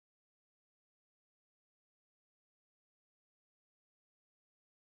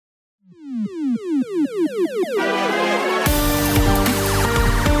Hey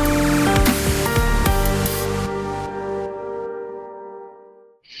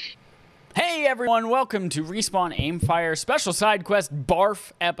everyone, welcome to Respawn Aimfire special side quest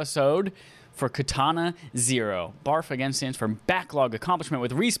BARF episode for Katana Zero. BARF again stands for Backlog Accomplishment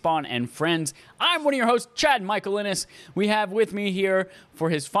with Respawn and Friends. I'm one of your hosts, Chad Michaelinis. We have with me here for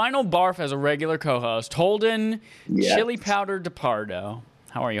his final BARF as a regular co-host, Holden Chili Powder DePardo.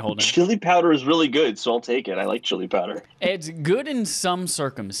 How are you, Holden? Chili powder is really good, so I'll take it. I like chili powder. It's good in some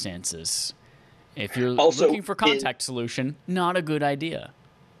circumstances. If you're Also, looking for contact solution, not a good idea.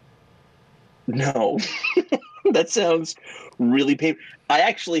 No. That sounds really painful. I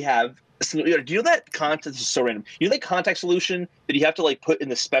actually have... Do you know that contact... This is so random. You know that contact solution that you have to like put in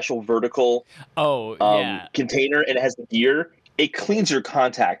the special vertical container, and it has the gear? It cleans your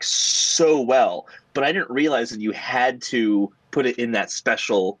contacts so well, but I didn't realize that you had to put it in that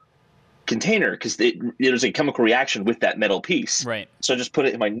special container because there's a chemical reaction with that metal piece. Right. So I just put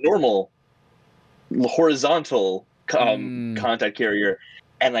it in my normal horizontal contact carrier,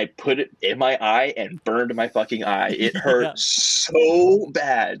 and I put it in my eye and burned my fucking eye. It hurt so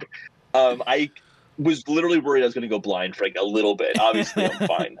bad. I was literally worried I was going to go blind for like a little bit. Obviously, I'm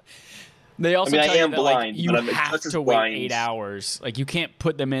fine. They also tell you that blind, like, you have to wait 8 hours. Like you can't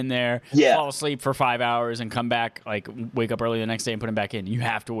put them in there, fall asleep for 5 hours, and come back, like wake up early the next day and put them back in. You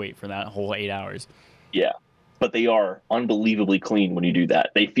have to wait for that whole 8 hours. Yeah, but they are unbelievably clean when you do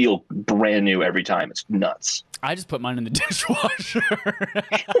that. They feel brand new every time. It's nuts. I just put mine in the dishwasher.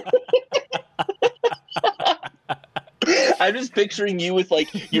 I'm just picturing you with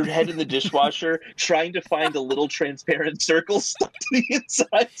like your head in the dishwasher trying to find a little transparent circle stuck to the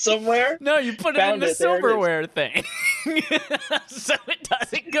inside somewhere. No, you put it in the silverware thing. So it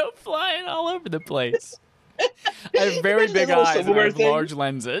doesn't go flying all over the place. I have very big eyes and I have large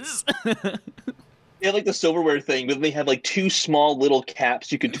lenses. They have like the silverware thing, but then they have like two small little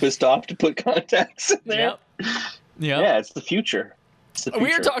caps you can twist off to put contacts in there. Yep. Yeah, it's the future.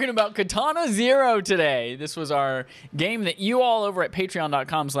 We are talking about Katana Zero today. This was our game that you all over at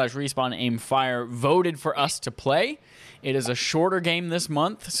patreon.com/respawnaimfire voted for us to play. It is a shorter game this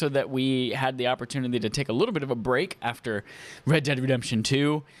month so that we had the opportunity to take a little bit of a break after Red Dead Redemption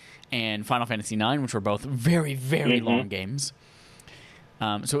 2 and Final Fantasy IX, which were both very, very long games.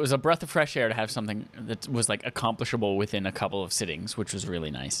 So it was a breath of fresh air to have something that was like accomplishable within a couple of sittings, which was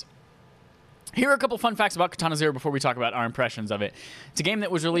really nice. Here are a couple fun facts about Katana Zero before we talk about our impressions of it. It's a game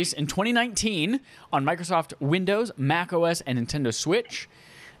that was released in 2019 on Microsoft Windows, Mac OS, and Nintendo Switch,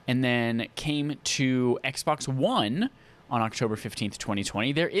 and then came to Xbox One on October 15th,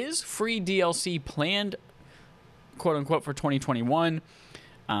 2020. There is free DLC planned, quote-unquote, for 2021,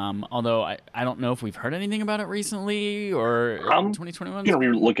 although I don't know if we've heard anything about it recently or 2021. I'm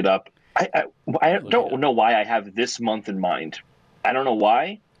going to look it up. I don't know why I have this month in mind. I don't know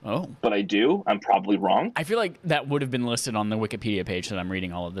why. Oh. But I do. I'm probably wrong. I feel like that would have been listed on the Wikipedia page that I'm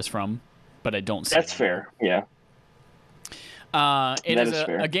reading all of this from, but I don't see That's fair, yeah. It is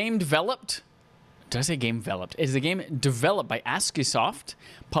a game developed... Did I say game developed? It is a game developed by ASCIIsoft,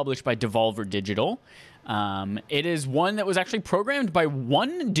 published by Devolver Digital. It is one that was actually programmed by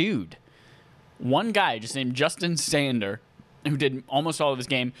one dude. One guy, just named Justin Sander, who did almost all of this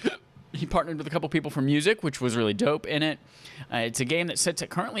game. He partnered with a couple people for music, which was really dope in it. It's a game that sits at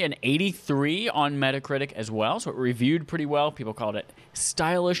currently an 83 on Metacritic as well, so it reviewed pretty well. People called it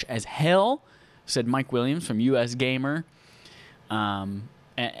stylish as hell, said Mike Williams from US Gamer. And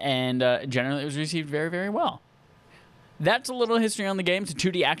generally it was received very, very well. That's a little history on the game. It's a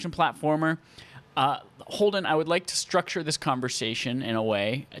 2D action platformer. Holden, I would like to structure this conversation in a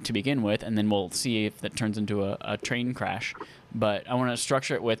way to begin with, and then we'll see if that turns into a train crash. But I want to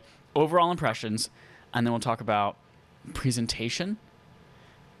structure it with overall impressions, and then we'll talk about presentation,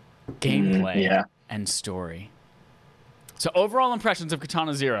 gameplay, and story. So overall impressions of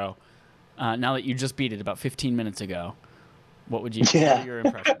Katana Zero, now that you just beat it about 15 minutes ago, what are your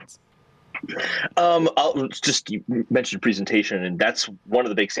impressions? I'll just, you mentioned presentation, and that's one of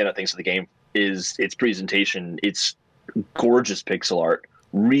the big standout things of the game is its presentation. It's gorgeous pixel art,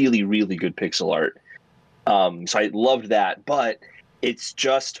 really, really good pixel art. So I loved that, but it's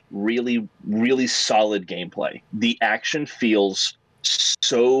just really, really solid gameplay. The action feels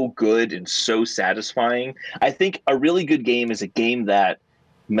so good and so satisfying. I think a really good game is a game that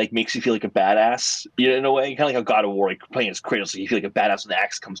like makes you feel like a badass, you know, in a way, kind of like how God of War, like playing as Kratos, so you feel like a badass when the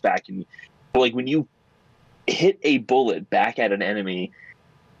axe comes back. But like when you hit a bullet back at an enemy,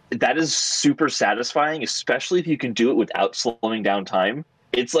 that is super satisfying, especially if you can do it without slowing down time.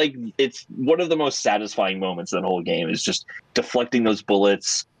 It's like, it's one of the most satisfying moments of the whole game is just deflecting those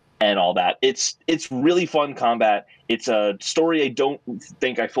bullets and all that. It's really fun combat. It's a story I don't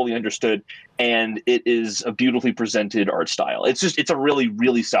think I fully understood, and it is a beautifully presented art style. It's a really,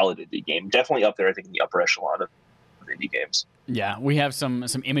 really solid indie game. Definitely up there, I think, in the upper echelon of indie games. Yeah, we have some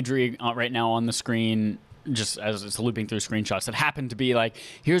imagery right now on the screen, just as it's looping through screenshots that happen to be like,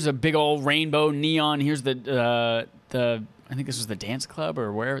 here's a big old rainbow neon. Here's the I think this was the dance club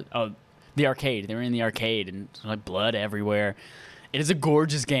or where? Oh, the arcade. They were in the arcade and like blood everywhere. It is a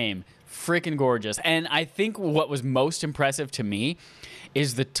gorgeous game, freaking gorgeous. And I think what was most impressive to me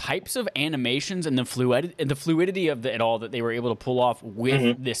is the types of animations and the fluidity of it all that they were able to pull off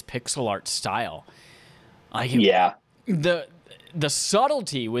with this pixel art style. Like, yeah, the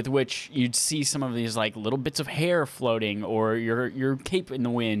subtlety with which you'd see some of these like little bits of hair floating, or your cape in the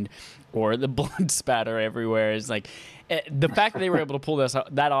wind, or the blood spatter everywhere is like, the fact that they were able to pull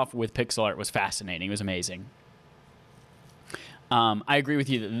that off with pixel art was fascinating. It was amazing. I agree with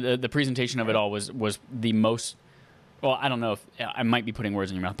you. The presentation of it all was the most. Well, I don't know if I might be putting words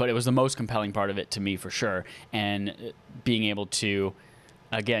in your mouth, but it was the most compelling part of it to me for sure. And being able to,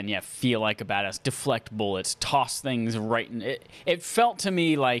 again, feel like a badass, deflect bullets, toss things right. It felt to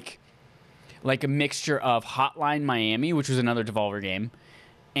me like a mixture of Hotline Miami, which was another Devolver game,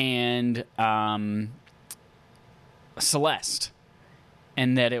 and Celeste,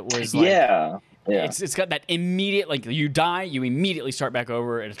 and that it was like, yeah. It's got that immediate, like, you die, you immediately start back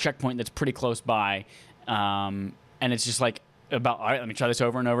over at a checkpoint that's pretty close by, and it's just like about, all right, let me try this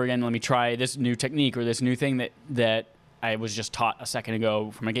over and over again. Let me try this new technique or this new thing that I was just taught a second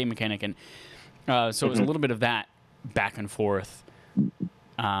ago from a game mechanic, and so it was a little bit of that back and forth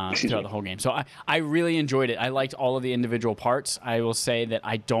throughout the whole game. So I really enjoyed it. I liked all of the individual parts. I will say that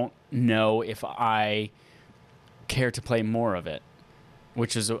I don't know if I care to play more of it,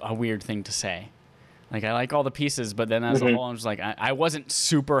 which is a weird thing to say. Like, I like all the pieces, but then as a whole, I'm just like, I wasn't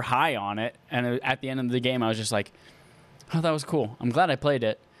super high on it. And at the end of the game, I was just like, oh, that was cool. I'm glad I played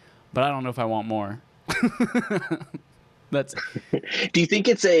it, but I don't know if I want more. That's. Do you think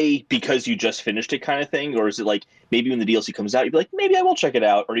it's a because you just finished it kind of thing, or is it like maybe when the DLC comes out, you'd be like, maybe I will check it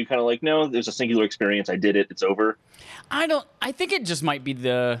out, or are you kind of like, no, there's a singular experience, I did it, it's over? I think it just might be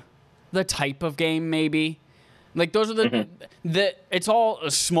the type of game, maybe. Like, those are it's all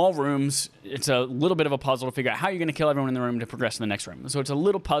small rooms. It's a little bit of a puzzle to figure out how you're going to kill everyone in the room to progress to the next room. So it's a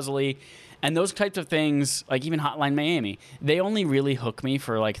little puzzly. And those types of things, like even Hotline Miami, they only really hook me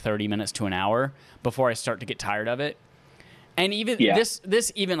for like 30 minutes to an hour before I start to get tired of it. And even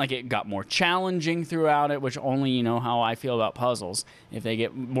this even, like, it got more challenging throughout it, which only you know how I feel about puzzles. If they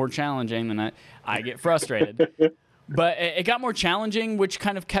get more challenging, then I get frustrated. But it got more challenging, which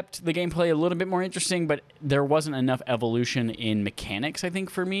kind of kept the gameplay a little bit more interesting, but there wasn't enough evolution in mechanics, I think,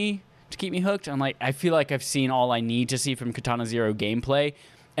 for me to keep me hooked. I feel like I've seen all I need to see from Katana Zero gameplay.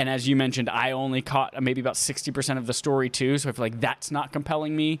 And as you mentioned, I only caught maybe about 60% of the story too, so I feel like that's not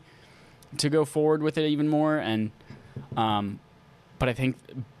compelling me to go forward with it even more. And but I think,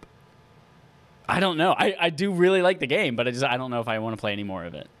 I don't know. I do really like the game, but I don't know if I want to play any more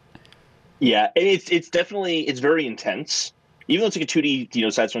of it. Yeah, and it's definitely, it's very intense. Even though it's like a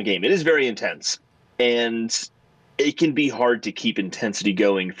 2D, side-scrolling game, it is very intense, and it can be hard to keep intensity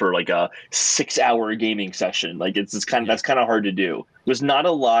going for like a 6-hour gaming session. Like, that's kind of hard to do. There's not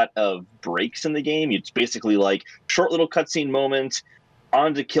a lot of breaks in the game. It's basically like short little cutscene moments,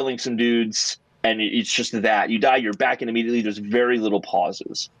 on to killing some dudes, and it's just that you die, you're back in immediately. There's very little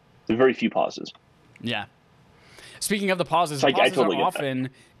pauses. There's very few pauses. Yeah. Speaking of the pauses, I totally are often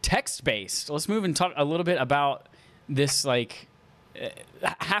text-based. Let's move and talk a little bit about this. Like,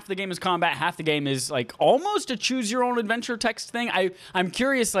 half the game is combat, half the game is like almost a choose-your-own-adventure text thing. I'm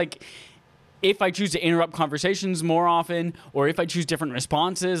curious, like, if I choose to interrupt conversations more often, or if I choose different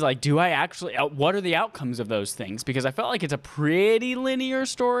responses. Like, do I actually? What are the outcomes of those things? Because I felt like it's a pretty linear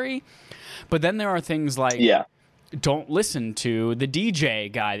story, but then there are things like, don't listen to the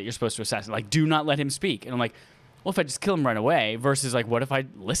DJ guy that you're supposed to assassinate. Like, do not let him speak. And I'm like, well, if I just kill him right away, versus like, what if I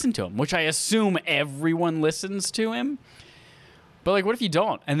listen to him? Which I assume everyone listens to him. But like, what if you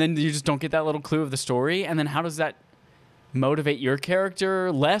don't? And then you just don't get that little clue of the story. And then how does that motivate your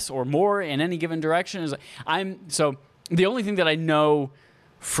character less or more in any given direction? So the only thing that I know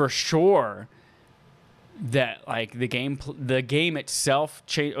for sure that like the game itself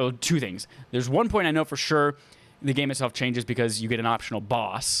two things. There's one point I know for sure the game itself changes because you get an optional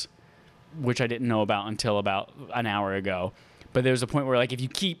boss, which I didn't know about until about an hour ago. But there's a point where, like, if you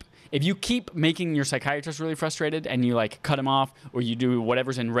keep making your psychiatrist really frustrated and you like cut him off, or you do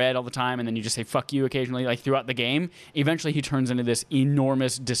whatever's in red all the time and then you just say fuck you occasionally, like throughout the game, eventually he turns into this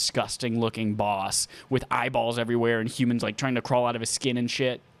enormous, disgusting looking boss with eyeballs everywhere and humans like trying to crawl out of his skin and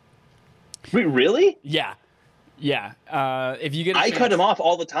shit. Wait, really? Yeah. Yeah. If you get I cut him off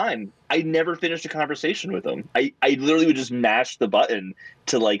all the time. I never finished a conversation with him. I literally would just mash the button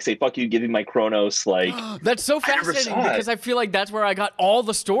to like say "fuck you," give me my Chronos. Like That's so fascinating because I feel like that's where I got all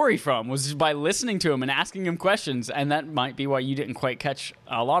the story from, was just by listening to him and asking him questions, and that might be why you didn't quite catch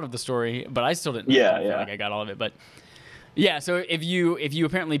a lot of the story, but I still didn't. Yeah, feel like I got all of it, but yeah. So if you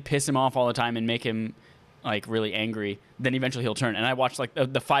apparently piss him off all the time and make him like really angry, then eventually he'll turn. And I watched like the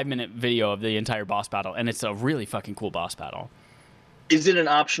 5-minute video of the entire boss battle, and it's a really fucking cool boss battle. Is it an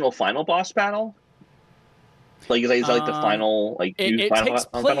optional final boss battle? Like, is that like the final, like, it final, takes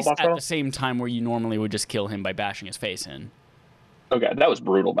final place boss at battle? the same time where you normally would just kill him by bashing his face in. Okay, that was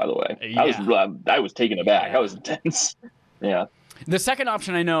brutal, by the way. Yeah. I was taken aback. Yeah. That was intense. Yeah. The second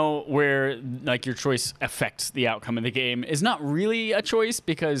option I know where like your choice affects the outcome of the game is not really a choice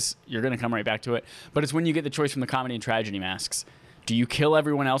because you're going to come right back to it, but it's when you get the choice from the comedy and tragedy masks. Do you kill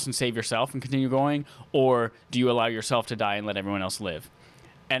everyone else and save yourself and continue going, or do you allow yourself to die and let everyone else live?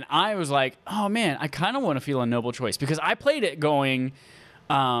 And I was like, oh man, I kind of want to feel a noble choice, because I played it going,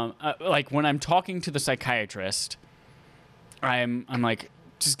 like when I'm talking to the psychiatrist, I'm like,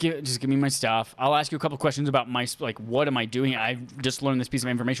 just give me my stuff. I'll ask you a couple questions about my, like, what am I doing? I just learned this piece of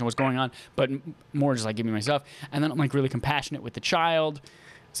information, what's going on, but more just like, give me my stuff. And then I'm like really compassionate with the child.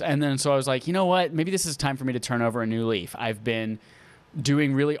 And then so I was like, you know what? Maybe this is time for me to turn over a new leaf. I've been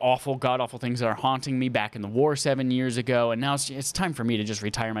doing really awful, god-awful things that are haunting me back in the war 7 years ago, and now it's time for me to just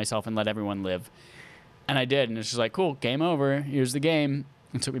retire myself and let everyone live. And I did, and it's just like, cool, game over. Here's the game.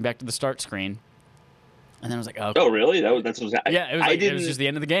 It took me back to the start screen. And then I was like, oh. Oh, really? That's what was. Yeah, it was just the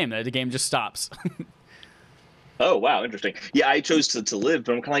end of the game. The game just stops. Oh, wow, interesting. Yeah, I chose to live,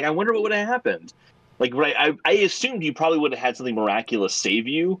 but I'm kind of like, I wonder what would have happened. Like, right, I assumed you probably would have had something miraculous save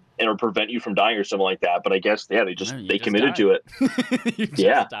you and or prevent you from dying or something like that. But I guess, yeah, they just committed to it. You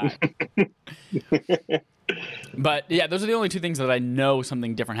just died. But yeah, those are the only two things that I know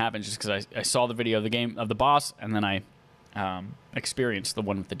something different happens, just because I saw the video of the game of the boss, and then I experienced the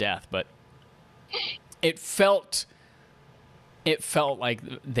one with the death. But it felt like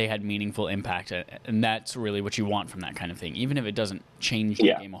they had meaningful impact, and that's really what you want from that kind of thing. Even if it doesn't change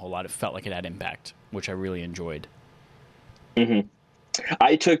the game a whole lot, it felt like it had impact, which I really enjoyed. Mm-hmm.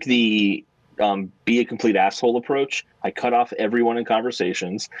 I took the be a complete asshole approach. I cut off everyone in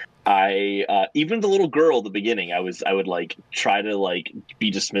conversations. I even the little girl at the beginning, I would like try to like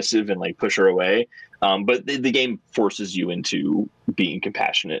be dismissive and like push her away. But the game forces you into being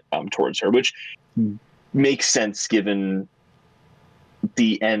compassionate towards her, which makes sense given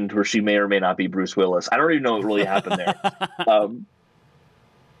the end where she may or may not be Bruce Willis. I don't even know what really happened there.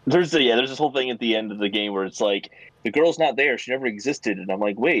 There's this whole thing at the end of the game where it's like the girl's not there, she never existed, and I'm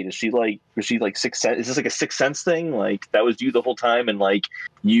like, wait, was she like Sixth Sense? Is this like a Sixth Sense thing? Like that was you the whole time, and like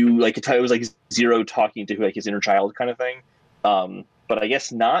you like it was like Zero talking to like his inner child kind of thing. But I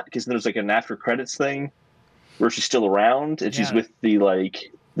guess not, because there's like an after credits thing where she's still around and she's with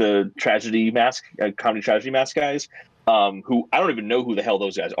the tragedy mask, comedy tragedy mask guys. Who I don't even know who the hell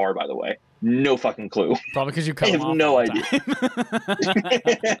those guys are, by the way. No fucking clue. Probably because you cut them off. I have no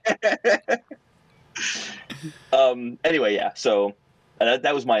idea. Anyway, yeah. So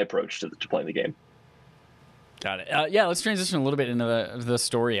that was my approach to playing the game. Got it. Yeah, let's transition a little bit into the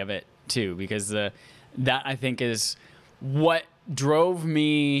story of it too, because that I think is what drove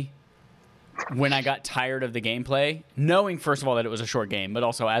me when I got tired of the gameplay, knowing first of all that it was a short game, but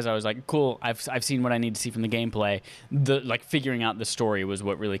also as I was like, cool, I've seen what I need to see from the gameplay. Like figuring out the story was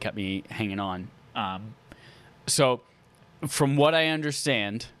what really kept me hanging on. So, from what I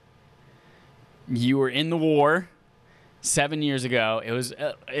understand, you were in the war 7 years ago. It was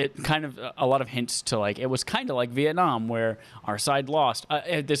it kind of a lot of hints to like it was kind of like Vietnam, where our side lost.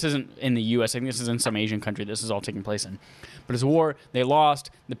 This isn't in the U.S. I think this is in some Asian country. This is all taking place in. But it's a war. They lost.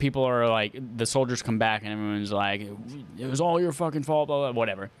 The people are like, the soldiers come back, and everyone's like, it was all your fucking fault, blah, blah,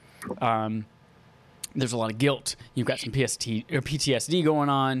 whatever. There's a lot of guilt. You've got some PTSD going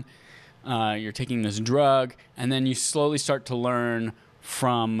on. You're taking this drug, and then you slowly start to learn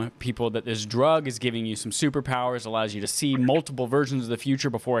from people that this drug is giving you some superpowers, allows you to see multiple versions of the future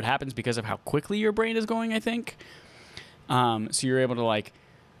before it happens because of how quickly your brain is going, I think. So you're able to like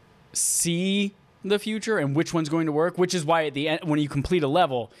see the future and which one's going to work, which is why at the end, when you complete a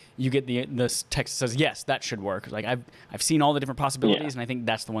level, you get this text that says, yes, that should work. Like I've seen all the different possibilities, and I think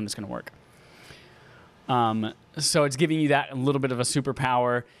that's the one that's going to work. So it's giving you that a little bit of a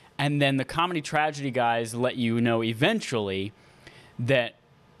superpower, and then the comedy tragedy guys let you know eventually that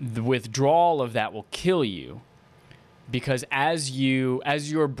the withdrawal of that will kill you, because as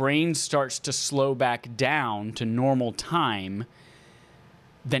your brain starts to slow back down to normal time,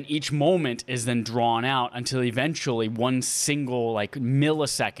 then each moment is then drawn out until eventually one single like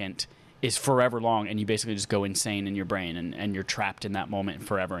millisecond is forever long, and you basically just go insane in your brain, and you're trapped in that moment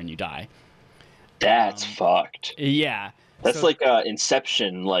forever, and you die. That's fucked. Yeah. That's like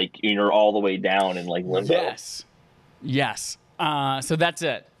Inception, like you're all the way down in like limbo. Yes. So that's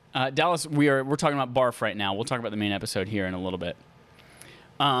it. Dallas, we're talking about Barf right now. We'll talk about the main episode here in a little bit.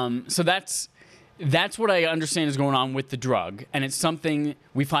 So that's what I understand is going on with the drug, and it's something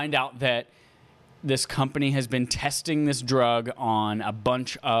we find out that this company has been testing this drug on a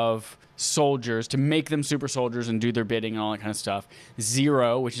bunch of soldiers to make them super soldiers and do their bidding and all that kind of stuff.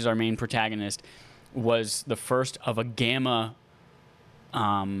 Zero, which is our main protagonist, was the first of a Gamma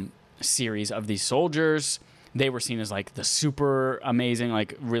series of these soldiers. They were seen as like the super amazing,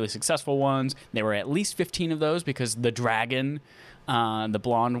 like really successful ones. There were at least 15 of those because the dragon, the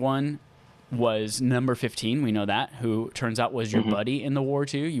blonde one, was number 15. We know that, who turns out was your buddy in the war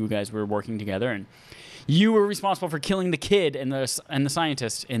too. You guys were working together, and you were responsible for killing the kid and the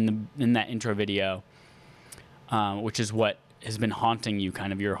scientist in that intro video, which is what has been haunting you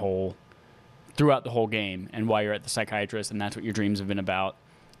kind of throughout the whole game, and why you're at the psychiatrist, and that's what your dreams have been about.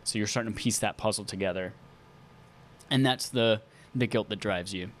 So you're starting to piece that puzzle together, and that's the guilt that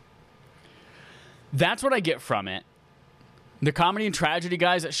drives you. That's what I get from it. The comedy and tragedy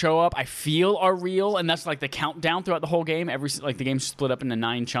guys that show up, I feel are real, and that's like the countdown throughout the whole game. The game's split up into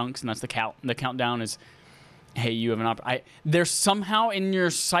 9 chunks, and that's the countdown is, hey, you have an they're somehow in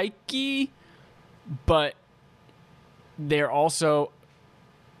your psyche, but they're also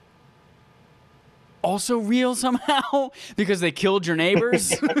real somehow because they killed your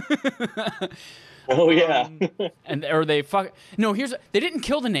neighbors. Oh yeah. They didn't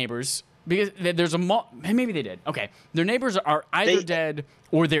kill the neighbors. Because there's maybe they did. Okay, their neighbors are either dead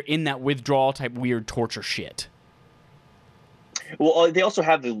or they're in that withdrawal type weird torture shit. Well, they also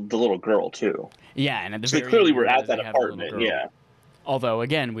have the little girl too. Yeah, and they clearly were at that apartment. Yeah. Although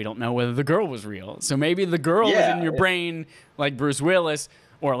again, we don't know whether the girl was real. So maybe the girl is in your brain like Bruce Willis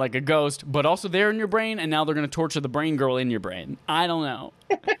or like a ghost, but also they're in your brain, and now they're going to torture the brain girl in your brain. I don't know.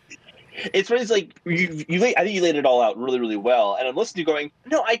 It's like I think you laid it all out really, really well. And I'm listening to you going,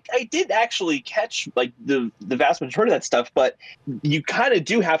 no, I did actually catch like the vast majority of that stuff, but you kind of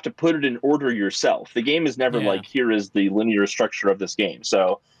do have to put it in order yourself. The game is never like, here is the linear structure of this game.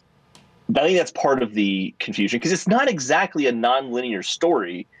 So I think that's part of the confusion, because it's not exactly a non-linear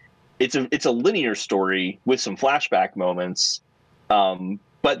story. It's a linear story with some flashback moments.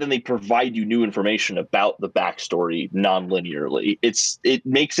 But then they provide you new information about the backstory non-linearly. It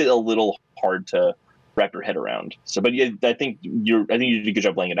makes it a little hard to wrap your head around. So, but yeah, I think you did a good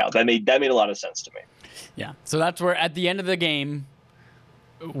job laying it out. That made a lot of sense to me. Yeah. So that's where at the end of the game,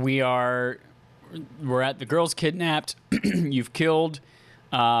 we're at the girl's kidnapped. You've killed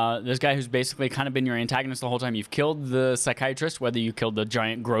this guy who's basically kind of been your antagonist the whole time. You've killed the psychiatrist, whether you killed the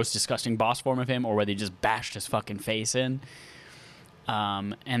giant, gross, disgusting boss form of him, or whether you just bashed his fucking face in.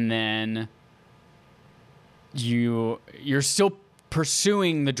 And then you're still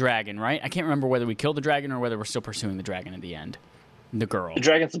pursuing the dragon, right? I can't remember whether we killed the dragon or whether we're still pursuing the dragon at the end. The girl. The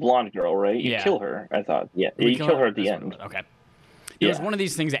dragon's the blonde girl, right? You kill her, I thought. Yeah, you kill her at the end. Okay. It was one of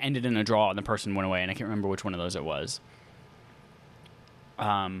these things that ended in a draw and the person went away, and I can't remember which one of those it was.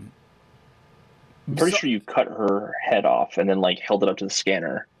 Pretty sure you cut her head off and then like held it up to the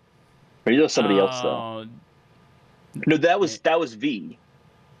scanner. Or you know somebody else though. No, that was V.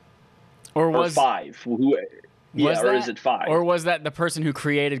 Or 5. Or is it 5? Or was that the person who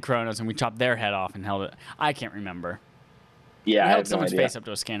created Kronos and we chopped their head off and held it? I can't remember. Yeah, I held someone's face up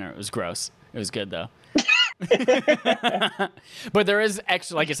to a scanner. It was gross. It was good though. But there is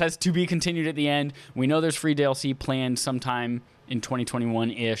extra, like it says, to be continued at the end. We know there's free DLC planned sometime in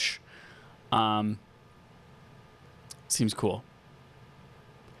 2021-ish. Seems cool.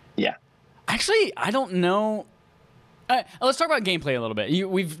 Yeah. Actually, I don't know. Let's talk about gameplay a little bit.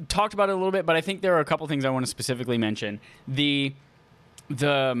 We've talked about it a little bit, but I think there are a couple things I want to specifically mention. The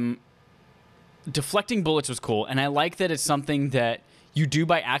deflecting bullets was cool, and I like that it's something that you do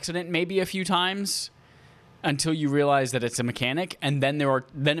by accident maybe a few times until you realize that it's a mechanic, and then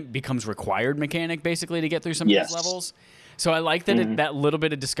it becomes required mechanic basically to get through some of these levels. So I like that that little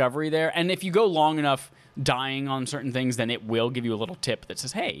bit of discovery there. And if you go long enough dying on certain things, then it will give you a little tip that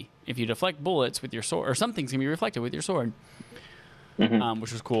says, hey, if you deflect bullets with your sword, or something's going to be reflected with your sword,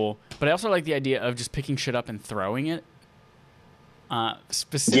 which was cool. But I also like the idea of just picking shit up and throwing it.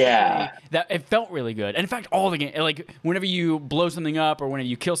 Specifically, that it felt really good. And in fact, all the game, like whenever you blow something up or whenever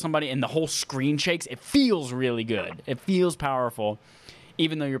you kill somebody and the whole screen shakes, it feels really good. It feels powerful.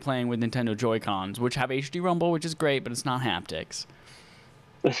 Even though you're playing with Nintendo Joy-Cons, which have HD Rumble, which is great, but it's not haptics.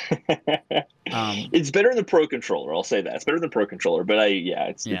 It's better than Pro Controller. I'll say that it's better than Pro Controller, but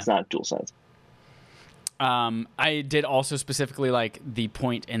it's not DualSense. I did also specifically like the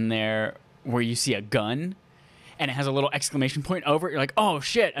point in there where you see a gun and it has a little exclamation point over it. You're like, oh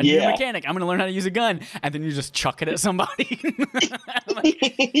shit, a new mechanic. I'm going to learn how to use a gun. And then you just chuck it at somebody.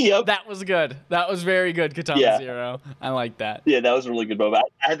 Yep. That was good. That was very good, Katana Zero. I like that. Yeah, that was a really good moment.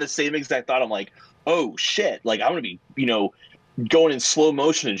 I had the same exact thought. I'm like, oh shit, like I'm going to be, going in slow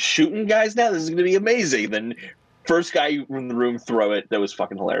motion and shooting guys now. This is going to be amazing. Then first guy in the room, throw it. That was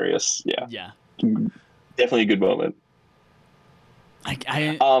fucking hilarious. Yeah. Yeah. Definitely a good moment.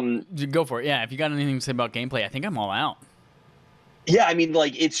 Go for it. Yeah, if you got anything to say about gameplay, I think I'm all out. Yeah, I mean,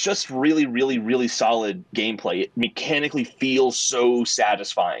 like, it's just really, really, really solid gameplay. It mechanically feels so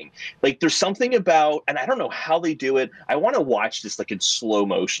satisfying. Like, there's something about, and I don't know how they do it. I want to watch this, like, in slow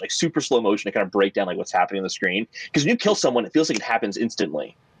motion, like, super slow motion to kind of break down, like, what's happening on the screen. Because when you kill someone, it feels like it happens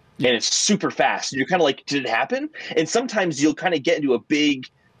instantly. And it's super fast. You're kind of like, did it happen? And sometimes you'll kind of get into a big,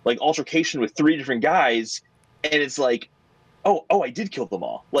 like, altercation with 3 different guys, and it's like, oh, I did kill them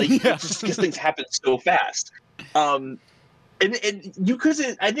all. Like, just because things happen so fast. And you could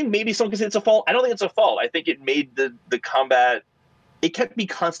say, I think maybe someone could say it's a fault. I don't think it's a fault. I think it made the combat, it kept me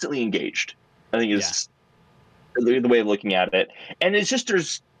constantly engaged. I think is the way of looking at it. And it's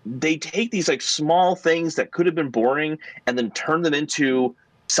just, they take these like small things that could have been boring and then turn them into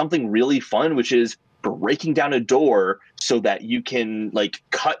something really fun, which is breaking down a door so that you can like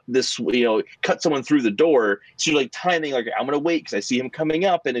cut someone through the door. So you're like timing, like, I'm going to wait because I see him coming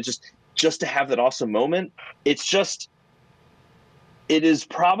up. And it just to have that awesome moment. It is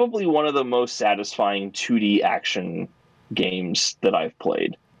probably one of the most satisfying 2D action games that I've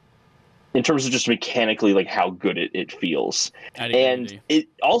played in terms of just mechanically, like how good it feels. And it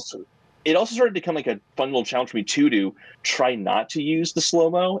also started to become like a fun little challenge for me too, to try not to use the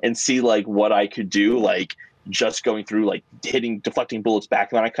slow-mo and see like what I could do, like just going through, like deflecting bullets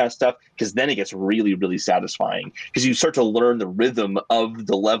back and that kind of stuff. Because then it gets really, really satisfying because you start to learn the rhythm of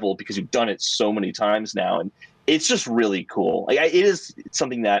the level because you've done it so many times now. And it's just really cool. Like it is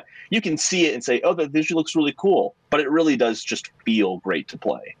something that you can see it and say, oh, the visual looks really cool, but it really does just feel great to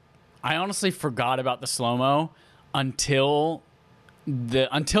play. I honestly forgot about the slow-mo until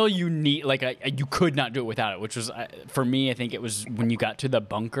you need, like, you could not do it without it, which was, for me, I think it was when you got to the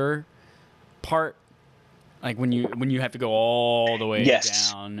bunker part, like when you have to go all the way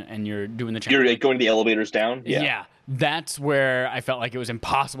down and you're doing the challenge. You're like going the elevators down. Yeah, that's where I felt like it was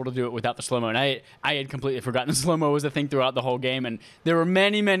impossible to do it without the slow-mo, and I had completely forgotten the slow-mo was a thing throughout the whole game, and there were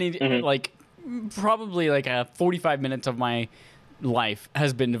many like probably like 45 minutes of my life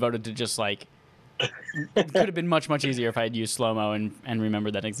has been devoted to just like, it could have been much, much easier if I had used slow-mo and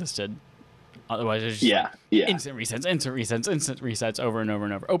remembered that existed. Otherwise, it's just instant resets over and over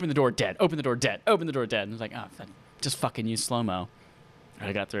and over. Open the door, dead. Open the door, dead. Open the door, dead. And it's like, just fucking use slow-mo.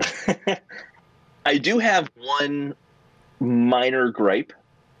 I got through it. I do have one minor gripe.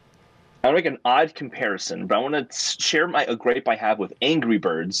 I want to make an odd comparison, but I want to share a gripe I have with Angry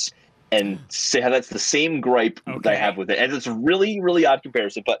Birds and say how that's the same gripe that I have with it. And it's a really, really odd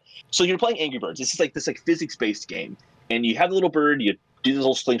comparison. But so you're playing Angry Birds. This is like this physics-based game. And you have the little bird, you do this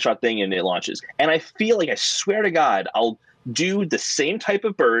little slingshot thing, and it launches. And I feel like, I swear to God, I'll do the same type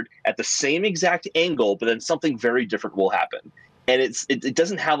of bird at the same exact angle, but then something very different will happen. And it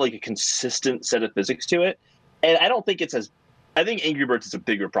doesn't have like a consistent set of physics to it. And I don't think I think Angry Birds is a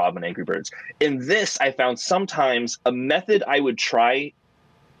bigger problem than Angry Birds. In this, I found sometimes a method I would try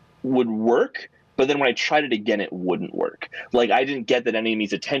would work, but then when I tried it again, it wouldn't work. Like, I didn't get that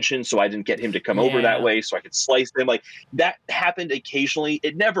enemy's attention, so I didn't get him to come over that way so I could slice him. Like, that happened occasionally.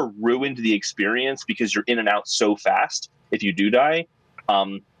 It never ruined the experience because you're in and out so fast if you do die.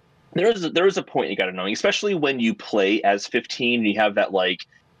 There is a point you got to know, especially when you play as 15 and you have that like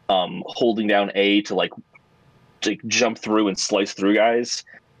holding down A to like jump through and slice through guys.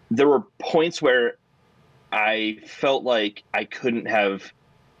 There were points where I felt like I couldn't have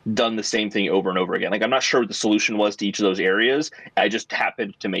done the same thing over and over again. Like, I'm not sure what the solution was to each of those areas. I just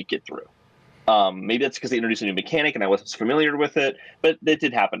happened to make it through. Maybe that's because they introduced a new mechanic and I wasn't familiar with it, but it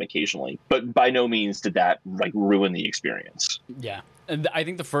did happen occasionally. But by no means did that like ruin the experience. Yeah. And I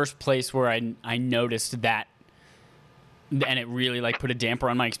think the first place where I noticed that, and it really like put a damper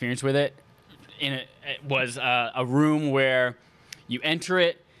on my experience with it, it was a room where you enter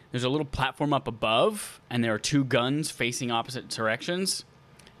it, there's a little platform up above, and there are 2 guns facing opposite directions.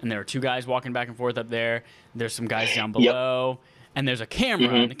 And there are 2 guys walking back and forth up there. There's some guys down below. And there's a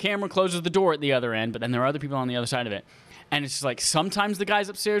camera. And the camera closes the door at the other end, but then there are other people on the other side of it. And it's just like, sometimes the guys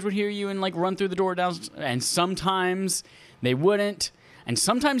upstairs would hear you and like run through the door down, and sometimes they wouldn't. And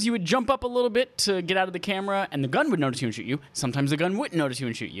sometimes you would jump up a little bit to get out of the camera, and the gun would notice you and shoot you. Sometimes the gun wouldn't notice you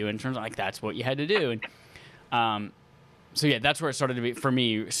and shoot you. In terms of like that's what you had to do. And so yeah, that's where it started to be for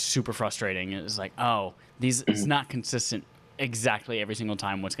me super frustrating. It was like, oh, it's not consistent exactly every single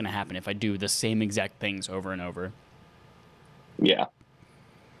time. What's going to happen if I do the same exact things over and over? Yeah.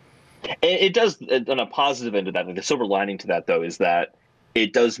 It does, on a positive end of that, like the silver lining to that, though, is that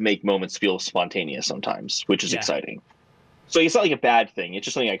it does make moments feel spontaneous sometimes, which is exciting. So it's not like a bad thing. It's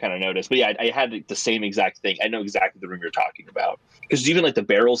just something I kind of noticed. But yeah, I had the same exact thing. I know exactly the room you're talking about. Because even like the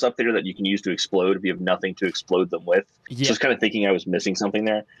barrels up there that you can use to explode if you have nothing to explode them with. Yeah. So I was kind of thinking I was missing something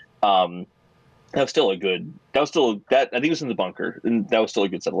there. That was still I think it was in the bunker. And that was still a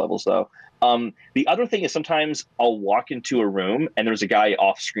good set of levels, though. The other thing is sometimes I'll walk into a room and there's a guy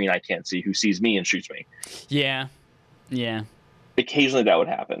off screen I can't see who sees me and shoots me. Yeah. Yeah. Occasionally that would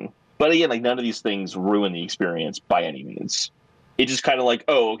happen. But again, like none of these things ruin the experience by any means. It just kind of like,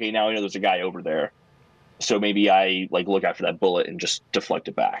 oh, okay, now I know there's a guy over there. So maybe I like look after that bullet and just deflect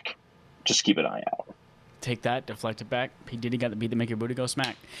it back. Just keep an eye out. Take that, deflect it back. P. Diddy got the beat to make your booty go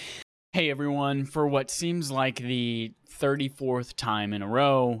smack. Hey, everyone. For what seems like the 34th time in a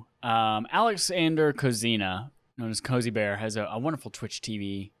row, Alexander Kozina, known as Cozy Bear, has a wonderful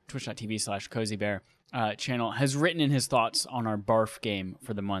twitch.tv/Cozy Bear channel, has written in his thoughts on our barf game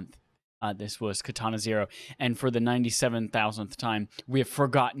for the month. This was Katana Zero. And for the 97,000th time, we have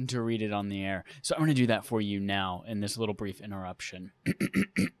forgotten to read it on the air. So I'm going to do that for you now in this little brief interruption.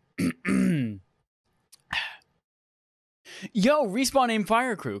 Yo, Respawn Aim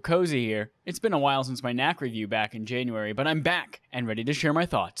Fire Crew, Cozy here. It's been a while since my knack review back in January, but I'm back and ready to share my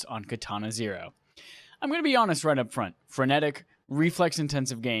thoughts on Katana Zero. I'm going to be honest right up front. Frenetic,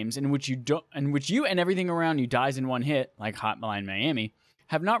 reflex-intensive games in which you and everything around you dies in one hit, like Hotline Miami,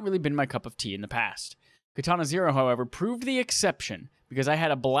 have not really been my cup of tea in the past. Katana Zero, however, proved the exception because I had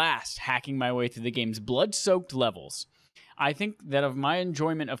a blast hacking my way through the game's blood-soaked levels. I think my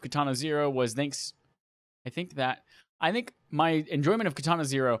enjoyment of Katana Zero was thanks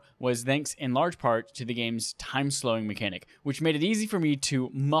in large part to the game's time-slowing mechanic, which made it easy for me to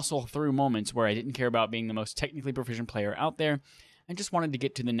muscle through moments where I didn't care about being the most technically proficient player out there and just wanted to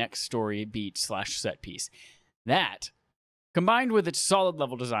get to the next story beat/set piece. That, combined with its solid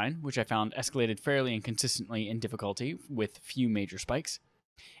level design, which I found escalated fairly and consistently in difficulty with few major spikes,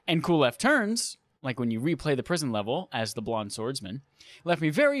 and cool left turns, like when you replay the prison level as the blonde swordsman, left me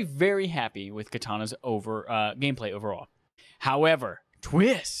very, very happy with Katana's gameplay overall. However,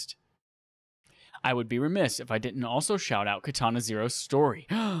 twist! I would be remiss if I didn't also shout out Katana Zero's story.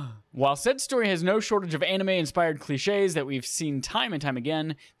 While said story has no shortage of anime-inspired cliches that we've seen time and time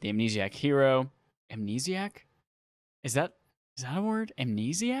again, the amnesiac hero... Amnesiac? Is that a word?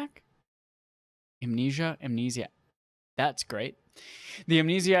 Amnesiac? Amnesia. That's great. The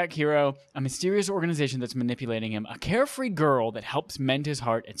amnesiac hero, a mysterious organization that's manipulating him, a carefree girl that helps mend his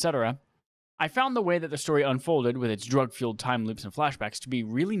heart, etc. I found the way that the story unfolded with its drug-fueled time loops and flashbacks to be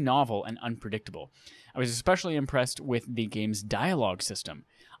really novel and unpredictable. I was especially impressed with the game's dialogue system.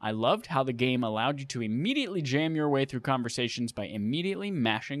 I loved how the game allowed you to immediately jam your way through conversations by immediately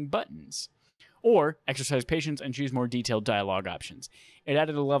mashing buttons. Or exercise patience and choose more detailed dialogue options. It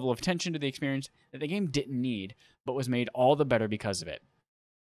added a level of tension to the experience that the game didn't need, but was made all the better because of it.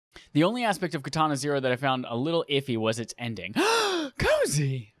 The only aspect of Katana Zero that I found a little iffy was its ending.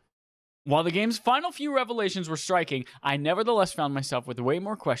 Cozy! While the game's final few revelations were striking, I nevertheless found myself with way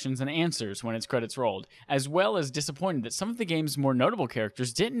more questions than answers when its credits rolled, as well as disappointed that some of the game's more notable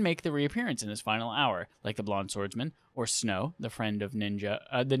characters didn't make their reappearance in its final hour, like the blonde swordsman, or Snow, the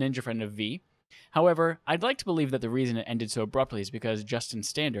ninja friend of V. However, I'd like to believe that the reason it ended so abruptly is because Justin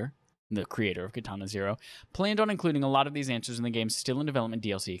Stander, the creator of Katana Zero, planned on including a lot of these answers in the game's still-in-development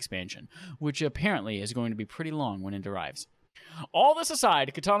DLC expansion, which apparently is going to be pretty long when it arrives. All this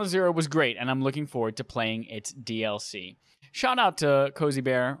aside, Katana Zero was great, and I'm looking forward to playing its DLC. Shout out to Cozy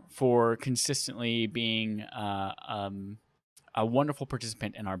Bear for consistently being a wonderful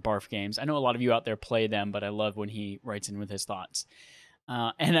participant in our barf games. I know a lot of you out there play them, but I love when he writes in with his thoughts.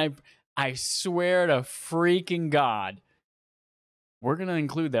 And I swear to freaking God, we're going to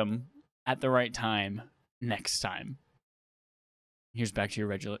include them at the right time next time. Here's back to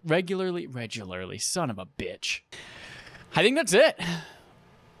your regularly, son of a bitch. I think that's it.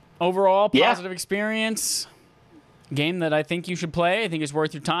 Overall, positive experience. Game that I think you should play. I think it's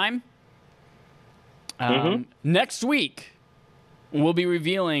worth your time. Next week, we'll be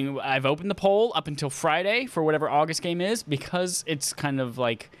revealing... I've opened the poll up until Friday for whatever August game is, because it's kind of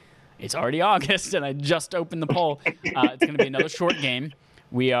like... It's already August, and I just opened the poll. It's going to be another short game.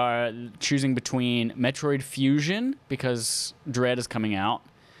 We are choosing between Metroid Fusion, because Dread is coming out.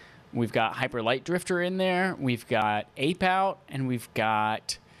 We've got Hyper Light Drifter in there. We've got Ape Out, and we've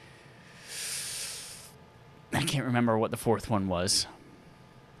got... I can't remember what the fourth one was.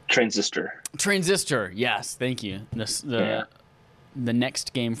 Transistor, yes, thank you. The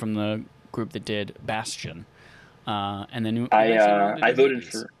next game from the group that did Bastion. And the new... I voted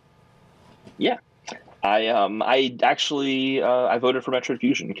for... Yeah. I actually voted for Metroid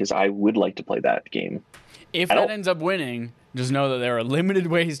Fusion because I would like to play that game. If that ends up winning, just know that there are limited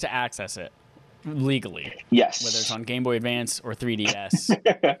ways to access it legally. Yes. Whether it's on Game Boy Advance or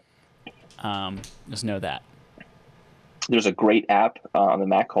 3DS. Just know that. There's a great app on the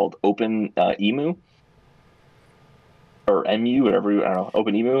Mac called Open Emu. Or MU, whatever, I don't know,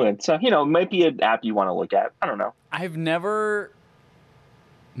 Open Emu. It's, it might be an app you want to look at. I don't know. I've never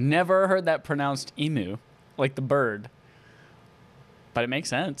heard that pronounced emu, like the bird. But it makes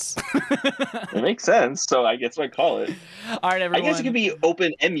sense. It makes sense, so I guess I call it. All right, everyone. I guess it could be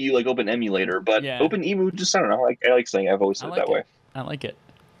Open MU, like Open Emulator, but Open Emu, just, I don't know. I like saying I've always said it that way. I like it.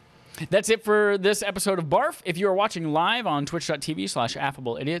 That's it for this episode of Barf. If you are watching live on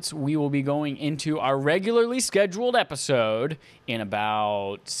twitch.tv/affableidiots, we will be going into our regularly scheduled episode in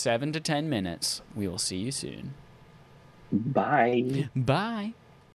about 7 to 10 minutes. We will see you soon. Bye. Bye.